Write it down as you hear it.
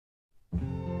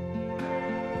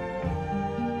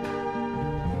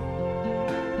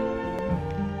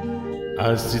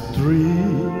I see three,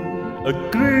 a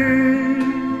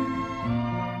green,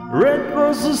 red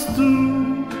roses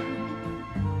too.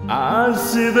 I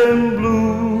see them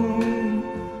bloom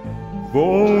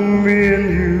for me and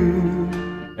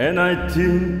you, and I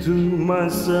think to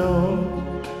myself,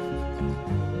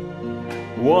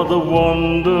 what a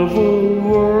wonderful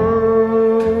world.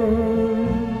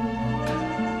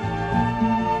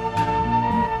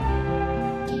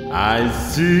 I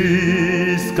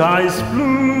see skies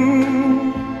blue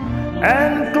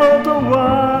and clouds of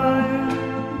white,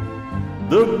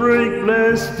 the break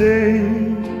blessed day,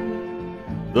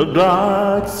 the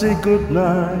dark say good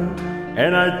night,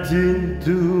 and I think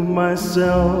to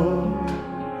myself,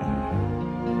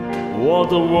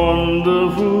 what a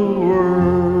wonderful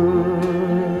world.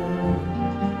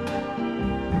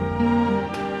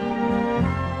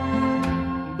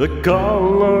 The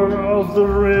color of the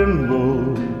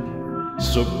rainbow,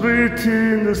 so pretty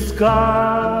in the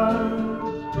sky,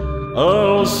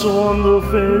 also on the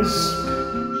face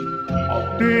of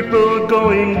people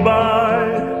going by.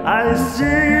 I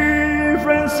see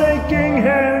friends shaking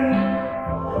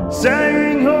hands,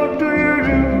 saying how do you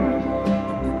do.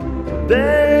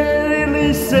 They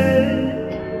really say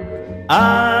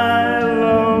I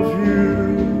love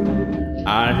you.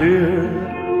 I hear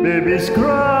babies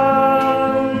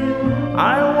cry,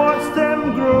 I watch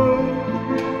them grow.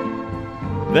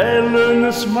 They learn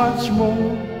as much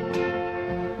more,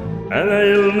 and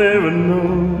I'll never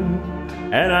know.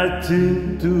 And I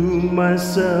think to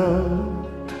myself,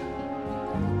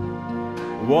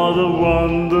 what a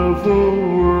wonderful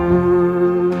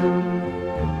world.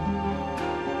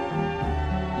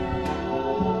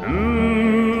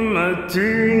 I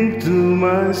think to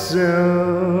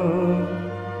myself,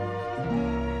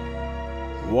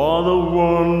 what a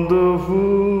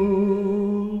wonderful